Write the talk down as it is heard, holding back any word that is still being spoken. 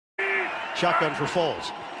Shotgun for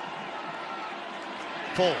Foles.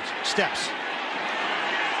 Foles steps.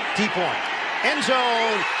 Deep one. End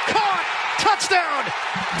zone. Caught. Touchdown.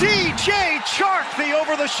 DJ Chark, the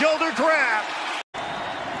over-the-shoulder grab.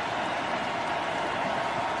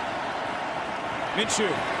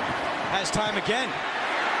 Minshew has time again.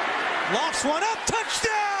 Lofts one up.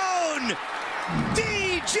 Touchdown.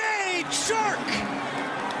 DJ Chark.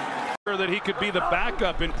 That he could be the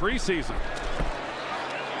backup in preseason.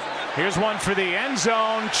 Here's one for the end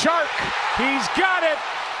zone. Chark, he's got it.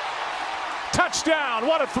 Touchdown,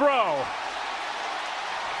 what a throw.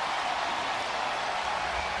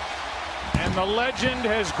 And the legend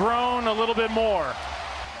has grown a little bit more.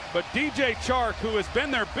 But DJ Chark, who has been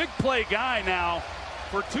their big play guy now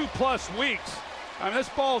for 2+ weeks, I mean, this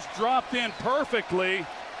ball's dropped in perfectly.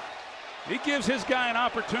 He gives his guy an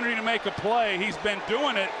opportunity to make a play. He's been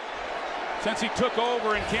doing it since he took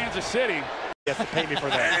over in Kansas City. You have to pay me for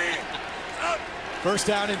that. First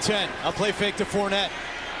down and 10. A play fake to Fournette.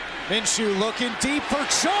 Minshew looking deep for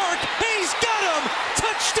Chark. He's got him.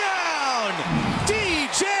 Touchdown.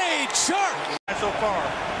 DJ Chark. So far.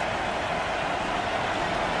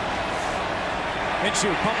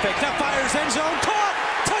 Minshew pump fake. That fires end zone. Caught.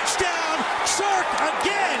 Touchdown. Chark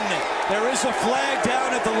again. There is a flag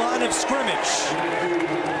down at the line of scrimmage.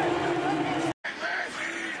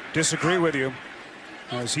 Disagree with you,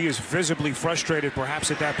 as he is visibly frustrated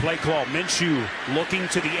perhaps at that play call. Minshew looking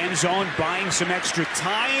to the end zone, buying some extra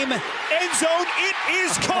time. End zone, it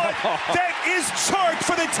is caught. That is Chark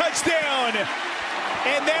for the touchdown.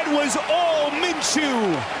 And that was all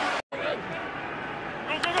Minshew.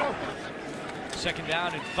 Second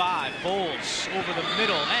down and 5. Foles over the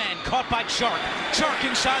middle and caught by Chark. Chark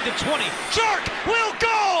inside the 20. Chark will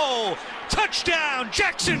go! Touchdown,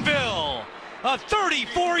 Jacksonville! A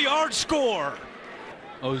 34-yard score.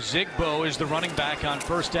 Ozigbo is the running back on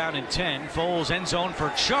first down and 10. Foles end zone for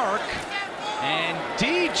Chark. And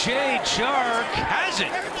DJ Chark has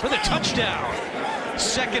it for the touchdown.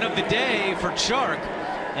 Second of the day for Chark.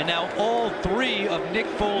 And now all 3 of Nick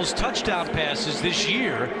Foles' touchdown passes this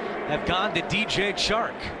year have gone to DJ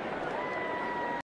Chark.